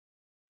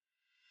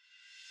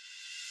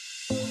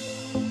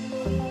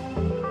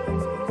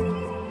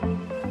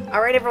All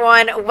right,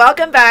 everyone,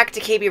 welcome back to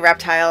KB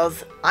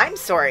Reptiles. I'm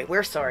sorry.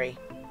 We're sorry.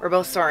 We're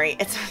both sorry.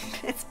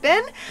 It's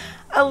been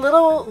a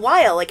little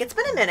while. Like, it's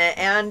been a minute,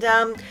 and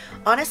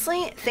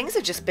honestly, things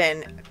have just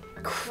been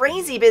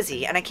crazy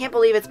busy, and I can't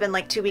believe it's been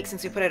like 2 weeks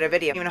since we put out a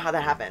video. I don't even know how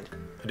that happened.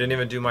 I didn't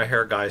even do my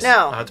hair, guys.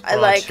 No, I had to put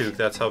on a toque.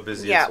 That's how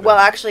busy it's been. Well,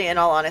 actually, in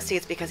all honesty,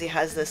 it's because he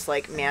has this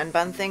like man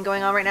bun thing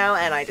going on right now,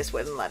 and I just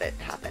wouldn't let it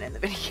happen in the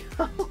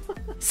video.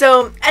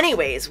 So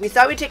anyways, we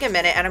thought we'd take a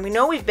minute, and we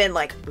know we've been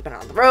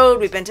on the road,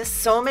 we've been to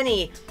so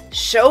many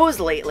shows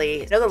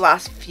lately. I know the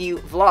last few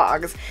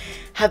vlogs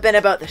have been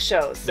about the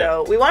shows.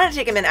 So we wanted to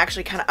take a minute,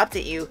 actually kind of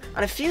update you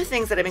on a few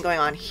things that have been going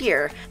on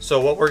here. So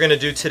what we're gonna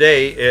do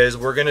today is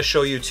we're gonna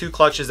show you two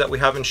clutches that we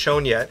haven't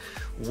shown yet.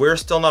 We're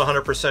still not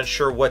 100%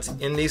 sure what's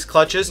in these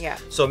clutches.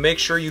 So make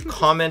sure you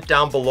comment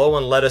down below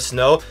and let us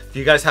know. If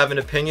you guys have an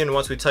opinion,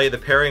 once we tell you the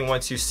pairing,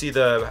 once you see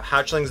the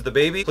hatchlings of the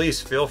baby, please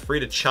feel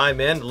free to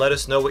chime in, let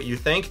us know what you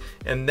think.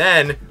 And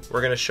then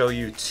we're gonna show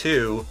you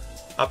two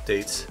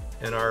updates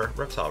in our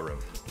reptile room.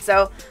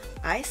 So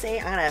I say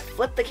I'm gonna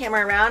flip the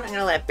camera around. I'm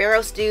gonna let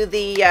Barros do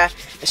the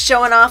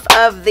showing off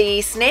of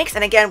the snakes.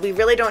 And again, we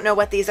really don't know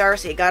what these are,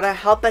 so you gotta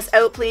help us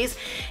out, please.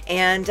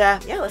 And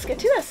yeah, let's get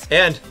to this.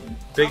 And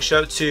big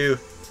shout to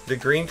the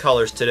green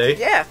colors today.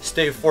 Yeah.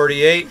 State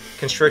 48,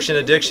 Constriction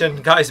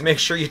Addiction. Guys, make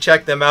sure you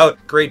check them out.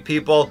 Great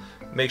people.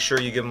 Make sure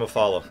you give them a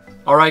follow.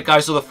 All right,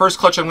 guys, so the first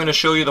clutch I'm gonna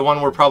show you, the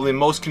one we're probably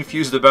most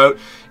confused about,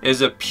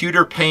 is a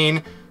pewter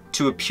pane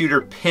to a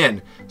pewter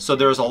pin. So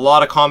there's a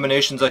lot of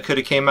combinations that could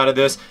have came out of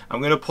this.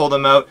 I'm gonna pull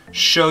them out,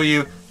 show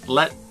you,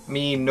 let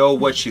me know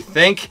what you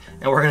think,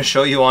 and we're gonna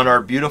show you on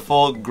our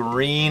beautiful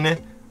green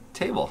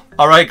table.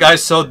 All right,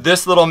 guys, so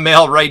this little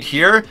male right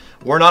here,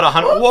 we're not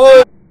 100,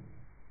 whoa!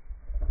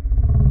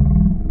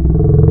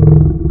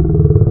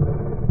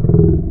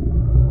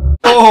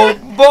 Oh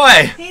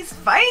boy! He's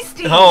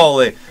feisty!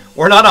 Holy,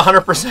 we're not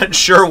 100%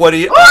 sure what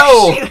he,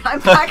 oh! Shoot, I'm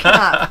backing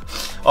up.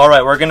 All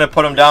right, we're gonna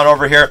put him down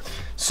over here.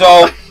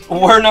 So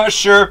we're not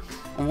sure.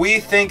 We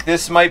think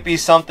this might be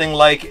something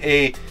like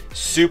a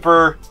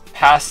super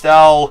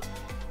pastel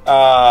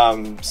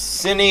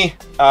cine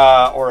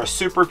or a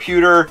super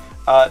pewter.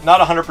 Not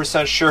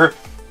 100% sure.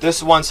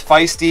 This one's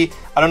feisty.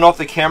 I don't know if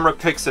the camera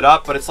picks it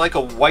up, but it's like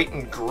a white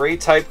and gray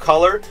type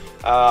color.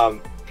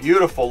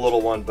 Beautiful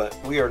little one, but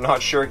we are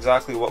not sure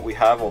exactly what we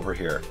have over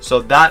here.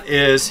 So that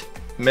is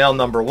male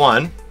number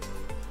one.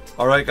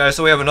 All right, guys,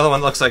 so we have another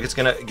one. Looks like it's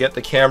gonna get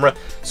the camera.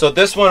 So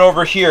this one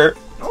over here,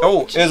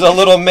 is a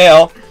little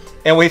male,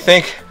 and we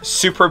think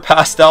super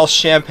pastel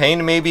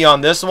champagne maybe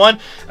on this one.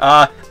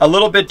 A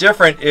little bit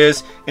different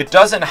is it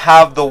doesn't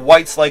have the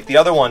whites like the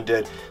other one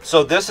did.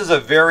 So this is a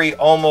very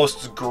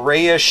almost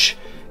grayish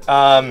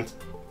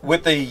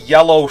with a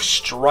yellow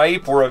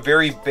stripe, or a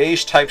very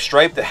beige type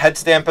stripe. The head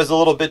stamp is a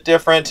little bit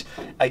different.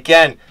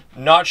 Again,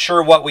 not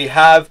sure what we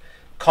have.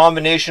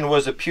 Combination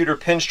was a pewter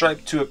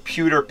pinstripe to a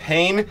pewter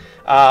pane.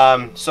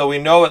 So we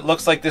know it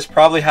looks like this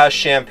probably has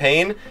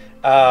champagne.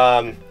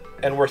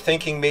 And we're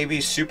thinking maybe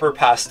super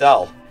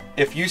pastel.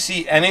 If you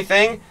see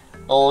anything,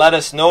 let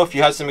us know. If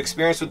you had some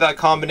experience with that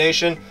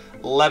combination,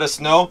 let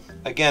us know.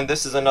 Again,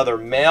 this is another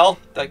male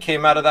that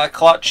came out of that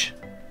clutch.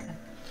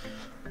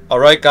 All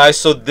right, guys,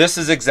 so this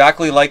is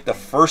exactly like the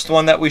first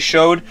one that we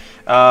showed.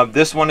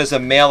 This one is a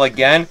male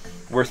again.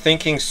 We're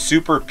thinking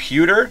super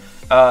pewter,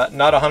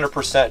 not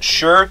 100%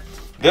 sure.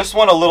 This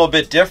one a little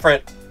bit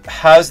different,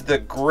 has the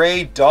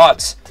gray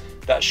dots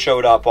that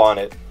showed up on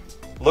it.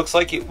 Looks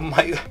like it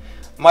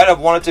might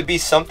have wanted to be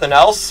something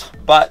else,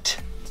 but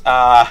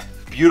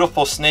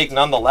beautiful snake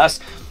nonetheless.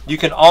 You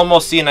can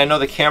almost see, and I know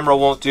the camera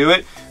won't do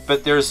it,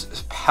 but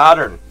there's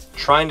pattern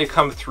trying to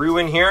come through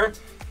in here.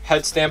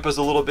 Head stamp is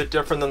a little bit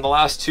different than the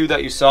last two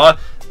that you saw.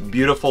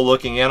 Beautiful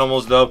looking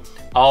animals though,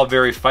 all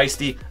very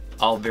feisty,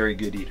 all very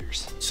good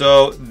eaters.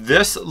 So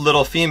this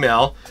little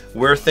female,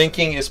 we're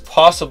thinking is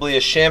possibly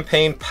a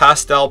champagne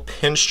pastel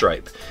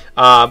pinstripe.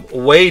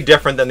 Way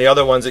different than the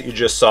other ones that you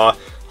just saw.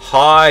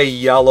 High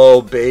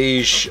yellow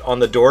beige on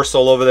the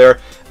dorsal over there.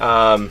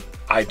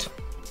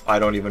 I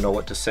don't even know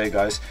what to say,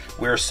 guys.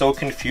 We're so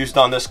confused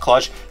on this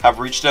clutch. Have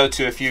reached out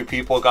to a few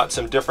people, got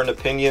some different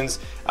opinions.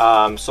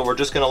 So we're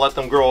just gonna let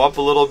them grow up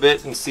a little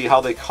bit and see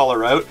how they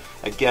color out.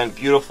 Again,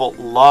 beautiful,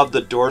 love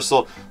the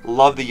dorsal,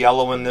 love the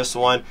yellow in this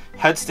one.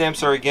 Head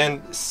stamps are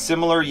again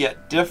similar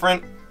yet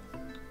different.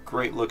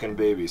 Great looking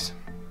babies.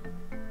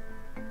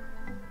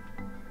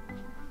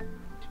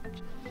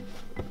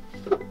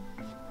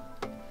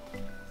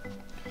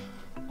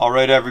 All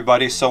right,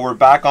 everybody, so we're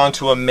back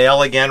onto a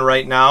male again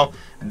right now.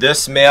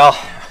 This male,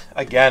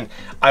 again,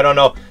 I don't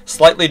know,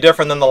 slightly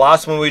different than the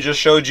last one we just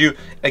showed you.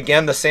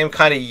 Again, the same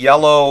kind of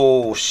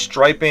yellow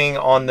striping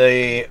on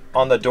the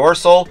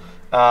dorsal.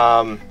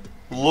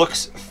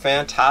 Looks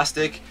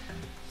fantastic.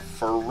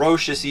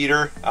 Ferocious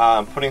eater,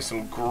 putting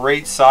some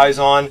great size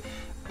on.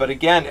 But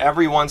again,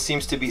 everyone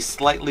seems to be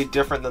slightly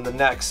different than the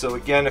next. So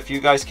again, if you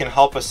guys can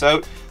help us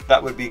out,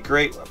 that would be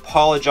great.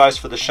 Apologize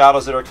for the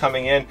shadows that are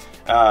coming in.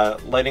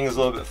 Lighting is a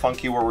little bit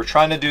funky where we're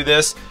trying to do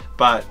this,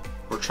 but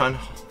we're trying to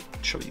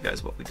show you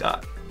guys what we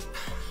got.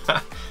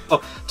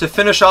 Oh, to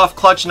finish off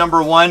clutch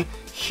number 1,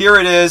 here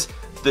it is,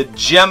 the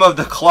gem of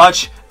the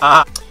clutch.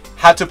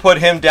 Had to put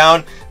him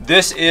down.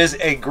 This is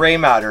a gray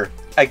matter.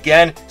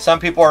 Again, some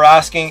people are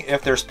asking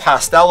if there's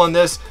pastel in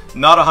this.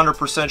 Not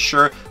 100%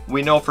 sure.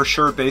 We know for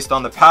sure based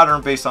on the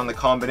pattern, based on the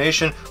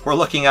combination, we're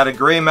looking at a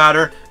gray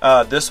matter.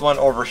 This one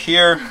over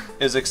here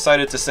is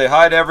excited to say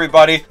hi to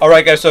everybody. All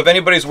right, guys, so if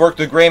anybody's worked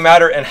with gray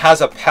matter and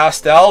has a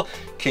pastel,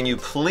 can you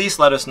please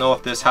let us know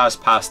if this has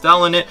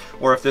pastel in it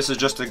or if this is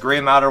just a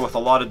gray matter with a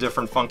lot of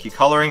different funky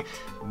coloring.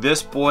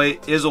 This boy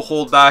is a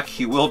holdback.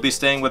 He will be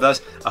staying with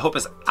us. I hope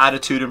his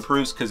attitude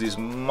improves because he's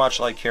much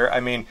like here. I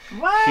mean,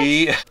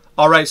 what?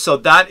 All right, so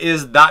that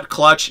is that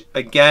clutch.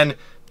 Again,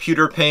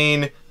 pewter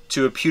pane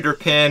to a pewter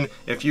pin.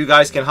 If you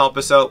guys can help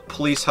us out,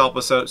 please help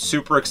us out.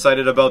 Super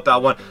excited about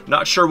that one.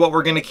 Not sure what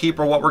we're gonna keep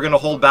or what we're gonna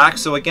hold back.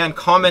 So again,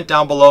 comment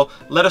down below.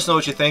 Let us know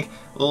what you think.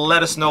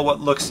 Let us know what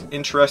looks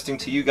interesting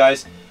to you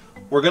guys.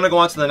 We're gonna go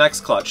on to the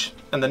next clutch.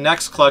 And the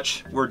next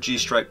clutch, we're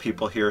G-stripe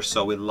people here,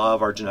 so we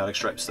love our genetic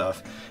stripe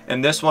stuff.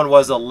 And this one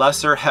was a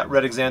lesser het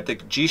red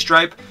axanthic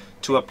G-stripe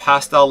to a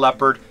pastel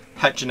leopard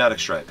het genetic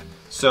stripe.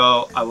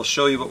 So I will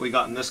show you what we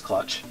got in this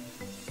clutch.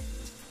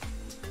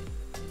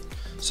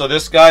 So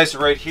this guy's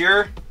right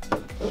here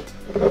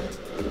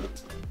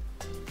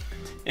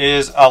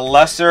is a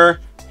lesser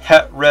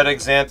het red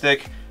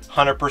axanthic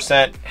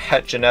 100%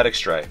 het genetic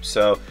stripe.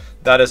 So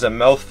that is a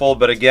mouthful,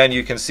 but again,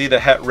 you can see the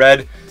het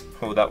red.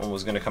 Oh, that one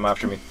was going to come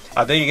after me.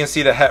 I think you can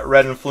see the het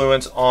red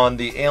influence on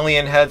the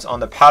alien heads, on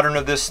the pattern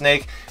of this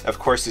snake. Of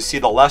course, you see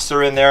the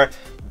lesser in there.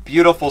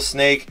 Beautiful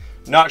snake.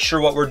 Not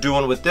sure what we're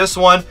doing with this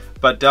one,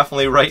 but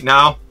definitely right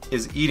now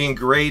is eating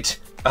great,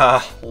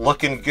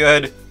 looking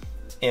good,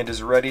 and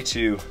is ready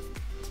to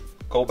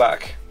go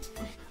back.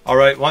 All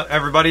right,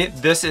 everybody,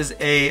 this is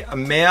a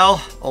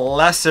male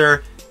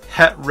lesser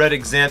het red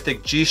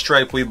axanthic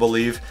G-stripe, we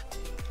believe.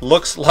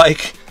 Looks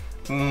like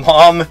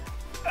mom,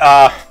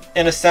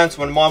 in a sense,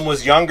 when mom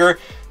was younger,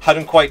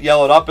 hadn't quite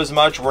yellowed up as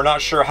much. We're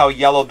not sure how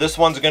yellow this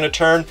one's gonna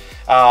turn.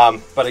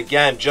 But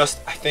again,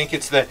 I think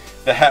it's the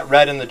het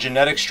red and the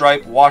genetic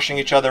stripe washing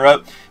each other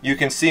out. You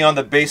can see on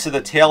the base of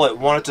the tail, it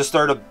wanted to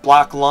start a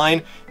black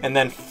line and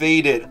then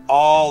faded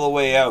all the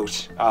way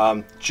out.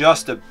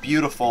 Just a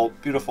beautiful,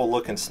 beautiful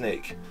looking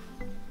snake.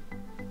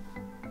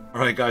 All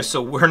right, guys,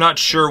 so we're not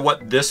sure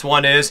what this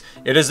one is.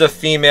 It is a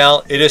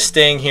female. It is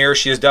staying here.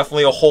 She is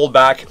definitely a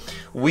holdback.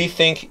 We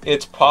think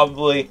it's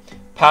probably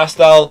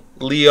pastel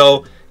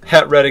Leo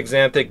het red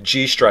axanthic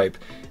G-stripe.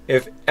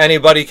 If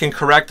anybody can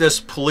correct us,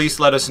 please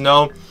let us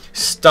know.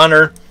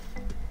 Stunner.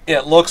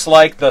 It looks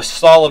like the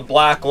solid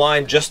black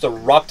line just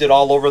erupted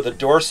all over the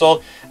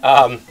dorsal.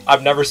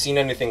 I've never seen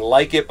anything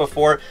like it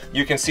before.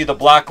 You can see the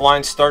black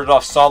line started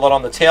off solid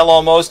on the tail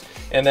almost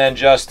and then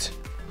just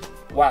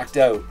whacked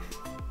out.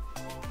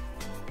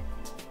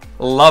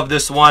 Love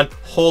this one.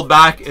 Hold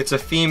back. It's a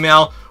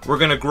female. We're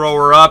gonna grow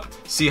her up,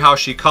 see how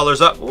she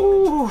colors up.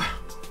 Ooh.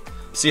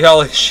 See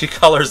how she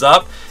colors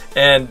up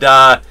and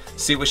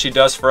see what she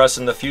does for us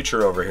in the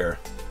future over here.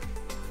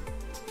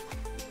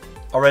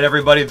 All right,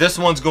 everybody, this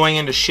one's going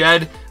into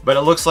shed, but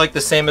it looks like the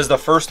same as the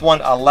first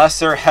one, a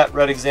lesser het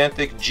red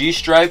axanthic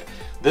G-stripe.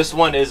 This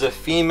one is a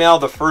female.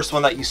 The first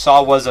one that you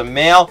saw was a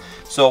male.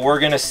 So we're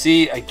gonna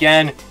see,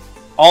 again,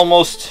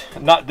 almost,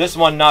 not this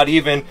one, not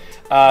even,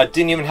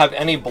 didn't even have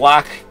any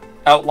black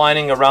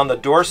outlining around the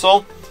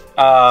dorsal,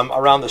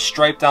 around the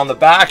stripe down the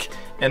back,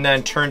 and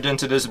then turned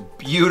into this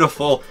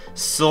beautiful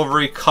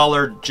silvery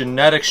colored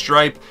genetic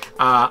stripe.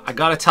 I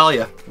gotta tell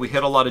you, we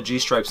hit a lot of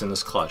G-stripes in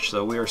this clutch,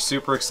 so we are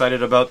super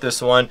excited about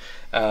this one.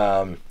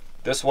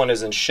 This one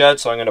is in shed,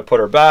 so I'm gonna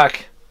put her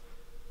back.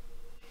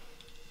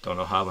 Don't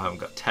know how, I haven't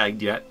got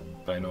tagged yet,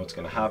 but I know it's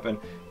gonna happen.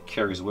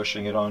 Carrie's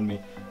wishing it on me.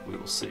 We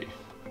will see.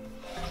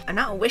 I'm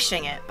not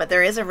wishing it, but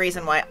there is a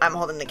reason why I'm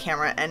holding the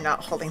camera and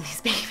not holding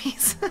these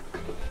babies.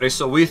 Okay,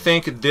 so we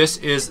think this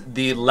is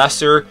the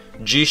lesser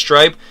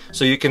G-stripe.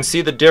 So you can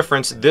see the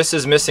difference. This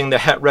is missing the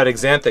het red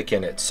axanthic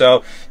in it.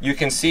 So you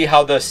can see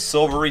how the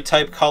silvery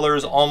type color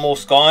is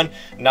almost gone.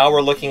 Now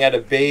we're looking at a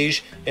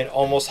beige and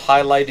almost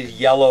highlighted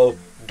yellow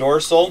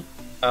dorsal.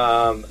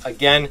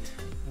 Again,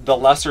 the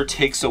lesser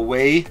takes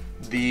away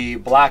the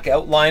black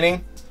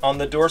outlining on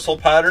the dorsal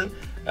pattern.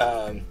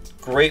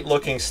 Great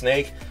looking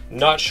snake.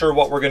 Not sure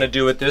what we're gonna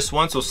do with this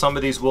one, so some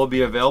of these will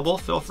be available.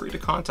 Feel free to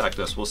contact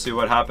us. We'll see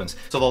what happens.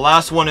 So the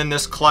last one in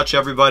this clutch,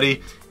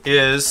 everybody,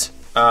 is,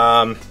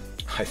 I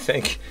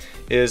think,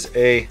 is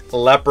a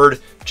leopard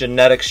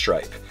genetic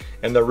stripe.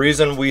 And the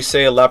reason we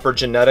say a leopard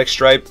genetic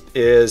stripe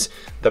is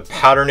the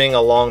patterning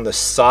along the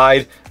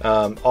side,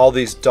 all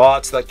these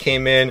dots that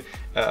came in.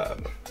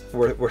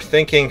 We're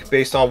thinking,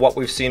 based on what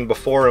we've seen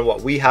before and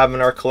what we have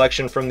in our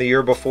collection from the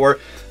year before,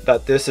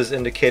 that this is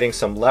indicating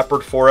some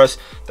leopard for us.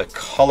 The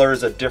color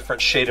is a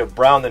different shade of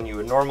brown than you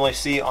would normally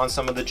see on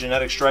some of the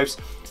genetic stripes.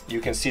 You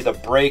can see the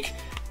break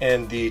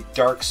and the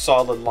dark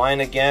solid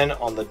line again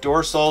on the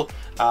dorsal.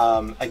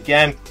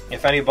 Again,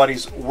 if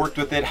anybody's worked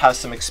with it, has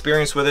some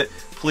experience with it,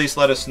 please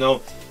let us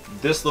know.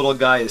 This little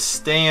guy is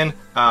staying.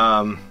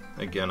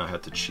 Again, I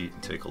had to cheat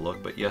and take a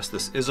look, but yes,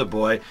 this is a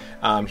boy.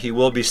 He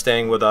will be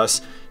staying with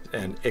us,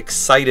 and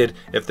excited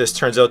if this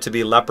turns out to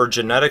be leopard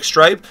genetic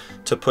stripe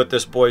to put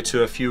this boy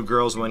to a few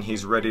girls when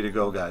he's ready to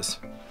go, guys.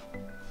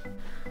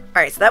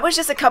 All right, so that was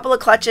just a couple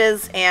of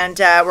clutches, and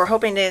we're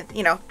hoping to,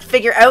 you know,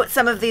 figure out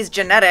some of these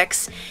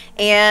genetics.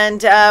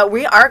 And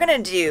we are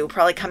going to do,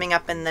 probably coming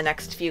up in the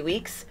next few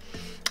weeks,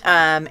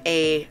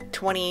 a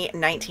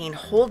 2019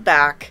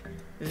 holdback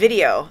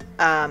video.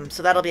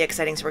 So that'll be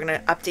exciting. So we're going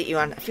to update you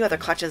on a few other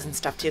clutches and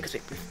stuff too, because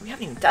we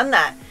haven't even done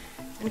that.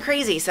 It's been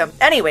crazy. So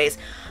anyways,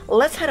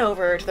 let's head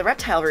over to the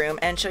reptile room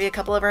and show you a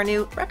couple of our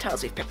new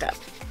reptiles we've picked up.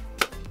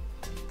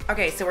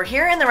 Okay, so we're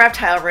here in the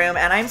reptile room,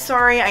 and I'm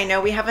sorry, I know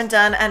we haven't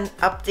done an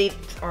update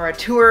or a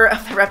tour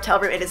of the reptile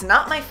room. It is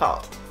not my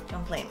fault.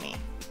 Don't blame me.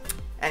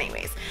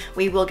 Anyways,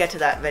 we will get to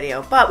that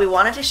video, but we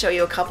wanted to show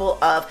you a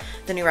couple of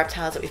the new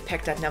reptiles that we've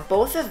picked up. Now,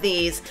 both of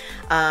these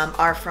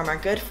are from our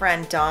good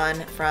friend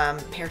Dawn from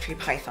Pear Tree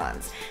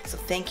Pythons. So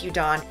thank you,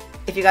 Dawn.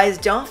 If you guys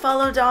don't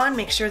follow Dawn,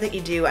 make sure that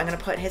you do. I'm going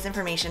to put his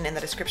information in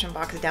the description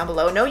box down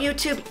below. No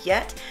YouTube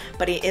yet,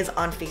 but he is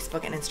on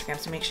Facebook and Instagram,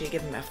 so make sure you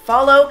give him a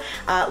follow.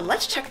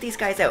 Let's check these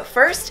guys out.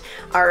 First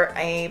are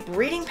a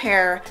breeding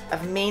pair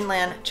of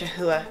mainland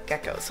Chihuahua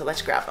geckos, so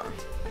let's grab them.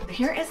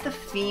 Here is the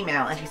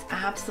female, and she's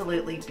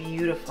absolutely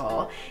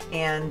beautiful,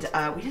 and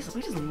we just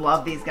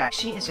love these guys.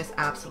 She is just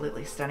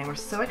absolutely stunning. We're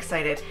so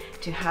excited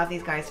to have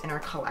these guys in our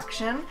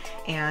collection,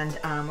 and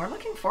we're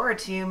looking forward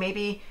to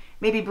maybe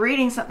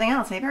breeding something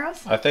else. Hey,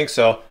 Barrows? I think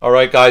so. All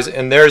right, guys,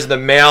 and there's the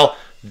male,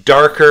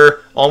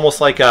 darker, almost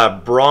like a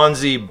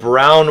bronzy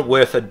brown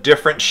with a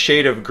different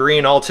shade of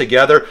green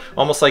altogether,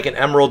 almost like an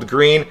emerald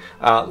green.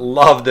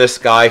 Love this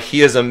guy.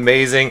 He is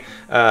amazing.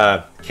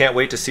 Can't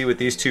wait to see what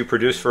these two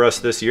produce for us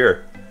this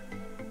year.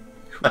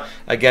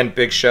 Again,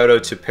 big shout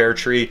out to Pear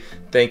Tree.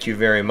 Thank you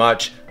very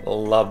much.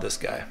 Love this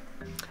guy.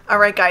 All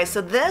right, guys, so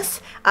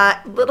this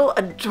little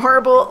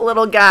adorable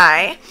little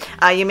guy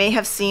you may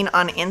have seen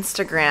on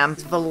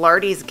Instagram,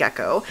 Velarde's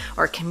gecko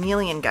or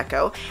chameleon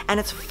gecko, and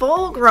it's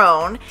full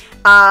grown.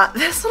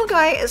 This little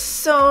guy is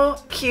so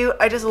cute.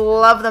 I just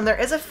love them. There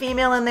is a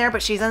female in there,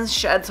 but she's in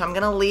shed, so I'm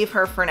gonna leave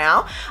her for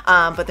now.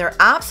 But they're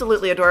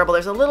absolutely adorable.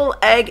 There's a little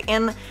egg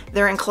in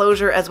their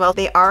enclosure as well.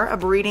 They are a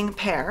breeding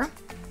pair.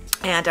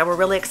 And we're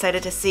really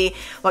excited to see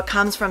what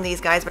comes from these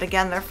guys. But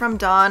again, they're from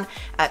Dawn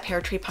at Pear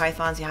Tree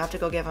Pythons. You have to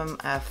go give him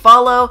a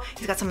follow.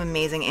 He's got some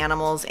amazing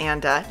animals.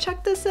 And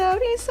check this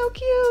out. He's so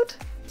cute.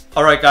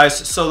 All right, guys.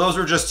 So those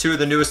were just two of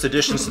the newest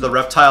additions to the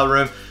reptile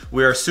room.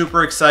 We are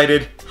super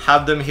excited.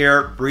 Have them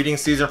here. Breeding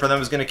season for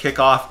them is going to kick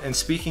off. And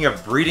speaking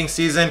of breeding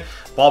season,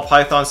 ball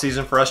python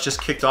season for us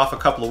just kicked off a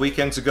couple of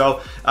weekends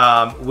ago.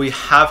 We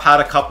have had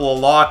a couple of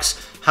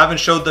locks.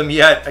 Haven't showed them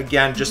yet.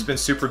 Again, just been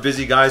super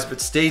busy, guys,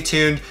 but stay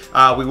tuned.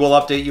 We will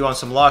update you on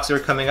some locks that are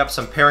coming up.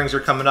 Some pairings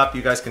are coming up.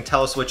 You guys can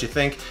tell us what you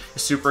think.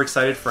 Super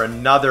excited for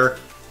another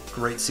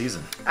great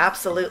season.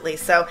 Absolutely.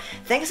 So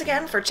thanks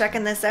again for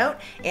checking this out.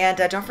 And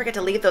don't forget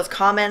to leave those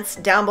comments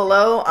down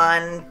below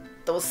on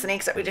those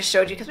snakes that we just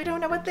showed you, because we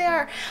don't know what they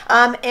are.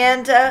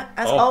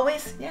 As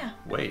always, yeah.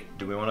 Wait,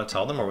 do we want to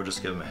tell them, or we'll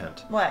just give them a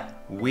hint?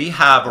 What? We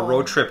have a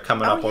road trip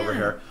coming up over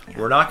here. Yeah.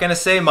 We're not going to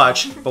say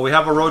much, but we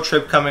have a road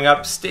trip coming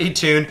up. Stay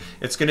tuned.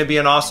 It's going to be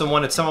an awesome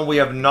one. It's someone we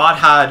have not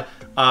had.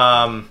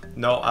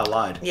 No, I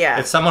lied. Yeah.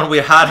 It's someone we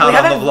had on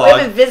the vlog. We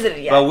haven't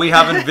visited yet. But we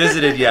haven't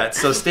visited yet.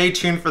 So stay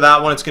tuned for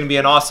that one. It's going to be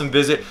an awesome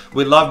visit.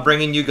 We love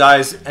bringing you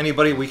guys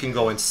anybody we can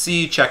go and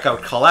see, check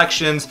out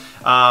collections.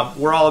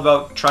 We're all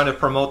about trying to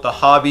promote the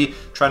hobby,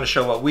 trying to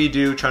show what we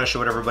do, trying to show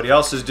what everybody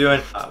else is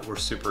doing. We're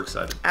super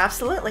excited.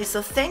 Absolutely.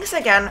 So thanks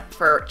again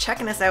for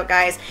checking us out,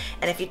 guys.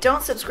 And if you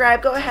don't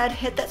subscribe, go ahead,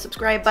 hit that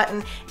subscribe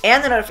button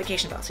and the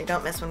notification bell so you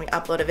don't miss when we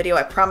upload a video.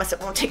 I promise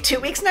it won't take 2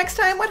 weeks next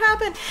time. What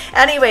happened?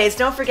 Anyways,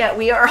 don't forget,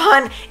 we are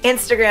on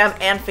Instagram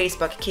and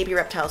Facebook, KB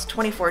Reptiles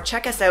 24.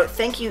 Check us out.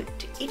 Thank you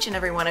to each and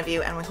every one of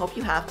you, and we hope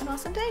you have an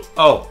awesome day.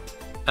 Oh,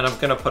 and I'm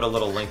gonna put a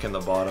little link in the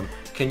bottom.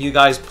 Can you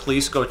guys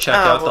please go check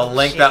out the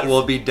link that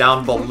will be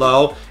down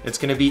below? It's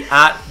gonna be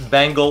at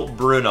Bengal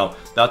Bruno.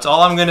 That's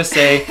all I'm gonna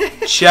say.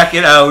 Check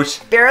it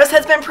out. Barrows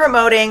has been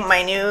promoting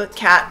my new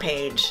cat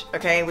page.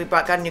 Okay, we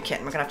got a new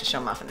kitten. We're gonna have to show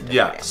him off in a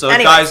different video. So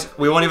guys,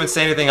 we won't even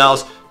say anything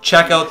else.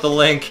 Check out the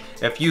link.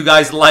 If you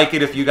guys like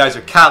it, if you guys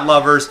are cat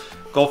lovers,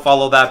 go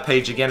follow that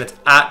page. Again, it's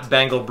at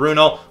Bengal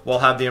Bruno. We'll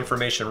have the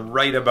information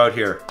right about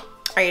here.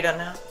 Are you done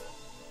now?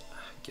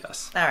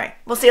 Yes. All right.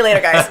 We'll see you later,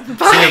 guys.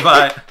 Bye. See you,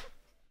 bye.